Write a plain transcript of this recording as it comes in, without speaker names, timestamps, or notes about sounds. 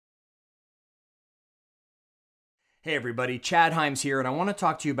Hey everybody, Chad Himes here, and I want to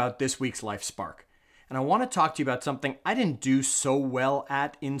talk to you about this week's Life Spark. And I want to talk to you about something I didn't do so well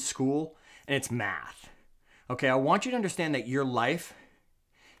at in school, and it's math. Okay, I want you to understand that your life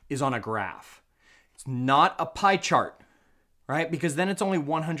is on a graph. It's not a pie chart, right? Because then it's only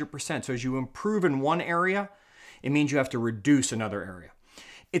 100%. So as you improve in one area, it means you have to reduce another area.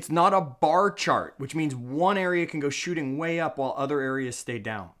 It's not a bar chart, which means one area can go shooting way up while other areas stay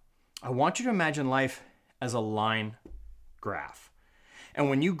down. I want you to imagine life as a line graph. And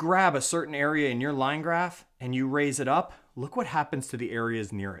when you grab a certain area in your line graph and you raise it up, look what happens to the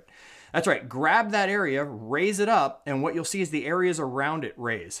areas near it. That's right, grab that area, raise it up, and what you'll see is the areas around it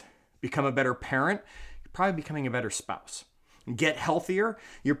raise. Become a better parent, you're probably becoming a better spouse. Get healthier,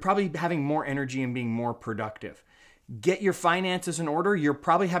 you're probably having more energy and being more productive. Get your finances in order, you're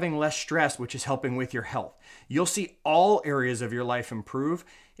probably having less stress, which is helping with your health. You'll see all areas of your life improve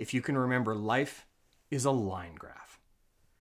if you can remember life is a line graph.